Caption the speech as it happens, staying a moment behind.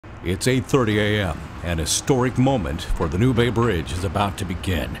It's 8:30 a.m. An historic moment for the New Bay Bridge is about to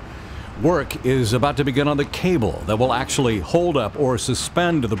begin. Work is about to begin on the cable that will actually hold up or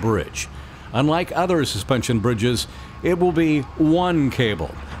suspend the bridge. Unlike other suspension bridges, it will be one cable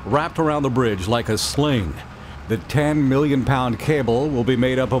wrapped around the bridge like a sling. The 10 million pound cable will be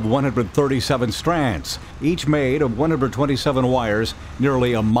made up of 137 strands, each made of 127 wires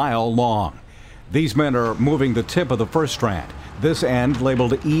nearly a mile long. These men are moving the tip of the first strand, this end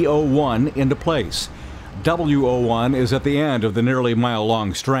labeled E01, into place. W01 is at the end of the nearly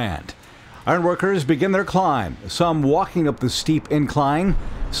mile-long strand. Ironworkers begin their climb, some walking up the steep incline,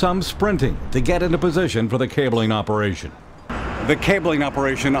 some sprinting to get into position for the cabling operation. The cabling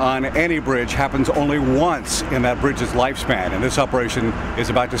operation on any bridge happens only once in that bridge's lifespan, and this operation is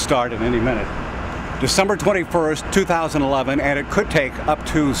about to start in any minute. December 21st, 2011, and it could take up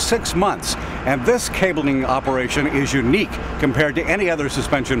to 6 months. And this cabling operation is unique compared to any other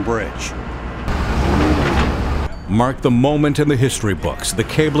suspension bridge. Mark the moment in the history books. The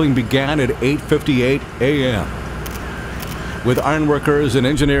cabling began at 8:58 a.m. with ironworkers and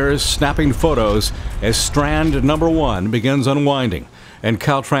engineers snapping photos as strand number 1 begins unwinding. And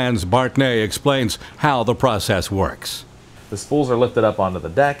Caltrans' Bart Ney explains how the process works. The spools are lifted up onto the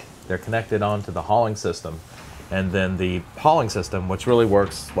deck. They're connected onto the hauling system, and then the hauling system, which really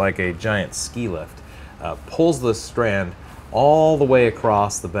works like a giant ski lift, pulls the strand all the way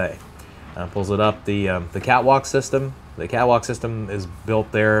across the bay. Pulls it up the catwalk system. The catwalk system is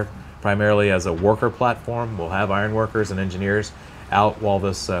built there primarily as a worker platform. We'll have iron workers and engineers out while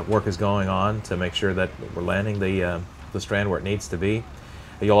this work is going on to make sure that we're landing the strand where it needs to be.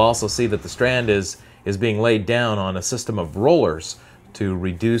 You'll also see that the strand is being laid down on a system of rollers to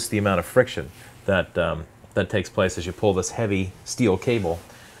reduce the amount of friction that takes place as you pull this heavy steel cable,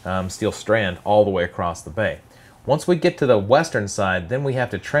 steel strand, all the way across the bay. Once we get to the western side, then we have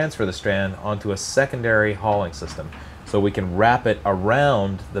to transfer the strand onto a secondary hauling system so we can wrap it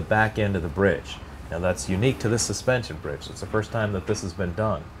around the back end of the bridge. Now that's unique to this suspension bridge. It's the first time that this has been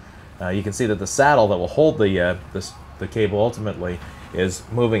done. You can see that the saddle that will hold the cable ultimately is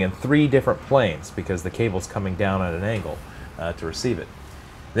moving in 3 different planes because the cable's coming down at an angle to receive it.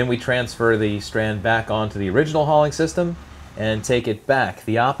 Then we transfer the strand back onto the original hauling system and take it back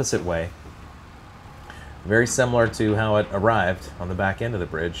the opposite way, very similar to how it arrived on the back end of the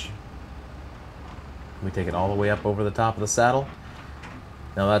bridge. We take it all the way up over the top of the saddle.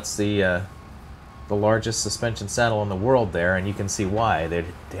 Now that's the largest suspension saddle in the world there, and you can see why. It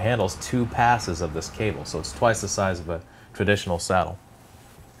handles 2 passes of this cable, so it's twice the size of a traditional saddle.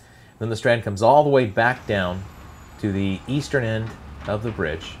 Then the strand comes all the way back down to the eastern end of the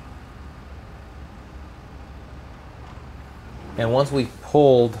bridge. And once we've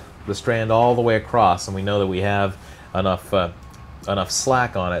pulled the strand all the way across and we know that we have enough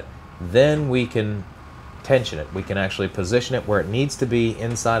slack on it, then we can tension it. We can actually position it where it needs to be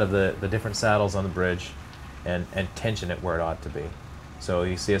inside of the different saddles on the bridge and tension it where it ought to be. So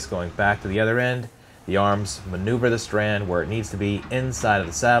you see us going back to the other end. The arms maneuver the strand where it needs to be inside of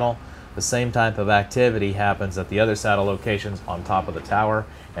the saddle. The same type of activity happens at the other saddle locations on top of the tower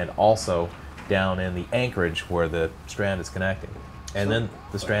and also down in the anchorage where the strand is connecting. And then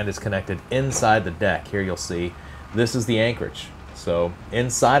the strand is connected inside the deck. Here you'll see this is the anchorage. So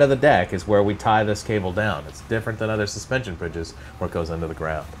inside of the deck is where we tie this cable down. It's different than other suspension bridges where it goes into the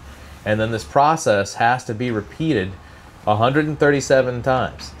ground. And then this process has to be repeated 137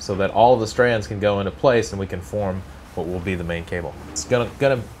 times so that all of the strands can go into place and we can form what will be the main cable. It's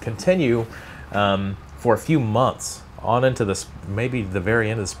gonna continue for a few months on into this, maybe the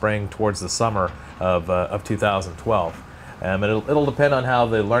very end of the spring towards the summer of 2012. And it'll depend on how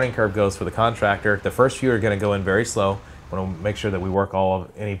the learning curve goes for the contractor. The first few are going to go in very slow. We want to make sure that we work all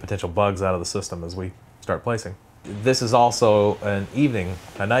of any potential bugs out of the system as we start placing. This is also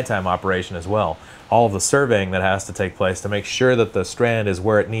a nighttime operation as well. All of the surveying that has to take place to make sure that the strand is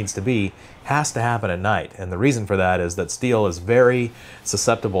where it needs to be has to happen at night. And the reason for that is that steel is very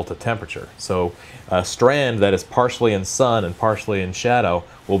susceptible to temperature. So a strand that is partially in sun and partially in shadow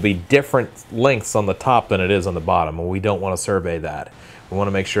will be different lengths on the top than it is on the bottom, and we don't want to survey that. We want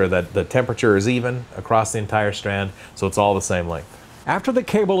to make sure that the temperature is even across the entire strand, so it's all the same length. After the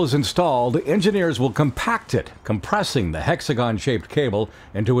cable is installed, engineers will compact it, compressing the hexagon-shaped cable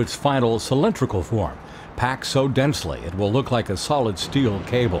into its final cylindrical form, packed so densely it will look like a solid steel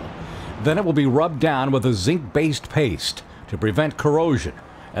cable. Then it will be rubbed down with a zinc-based paste to prevent corrosion,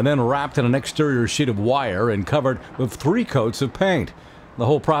 and then wrapped in an exterior sheet of wire and covered with 3 coats of paint. The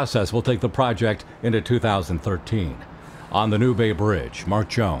whole process will take the project into 2013. On the New Bay Bridge, Mark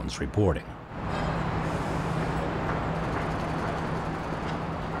Jones reporting.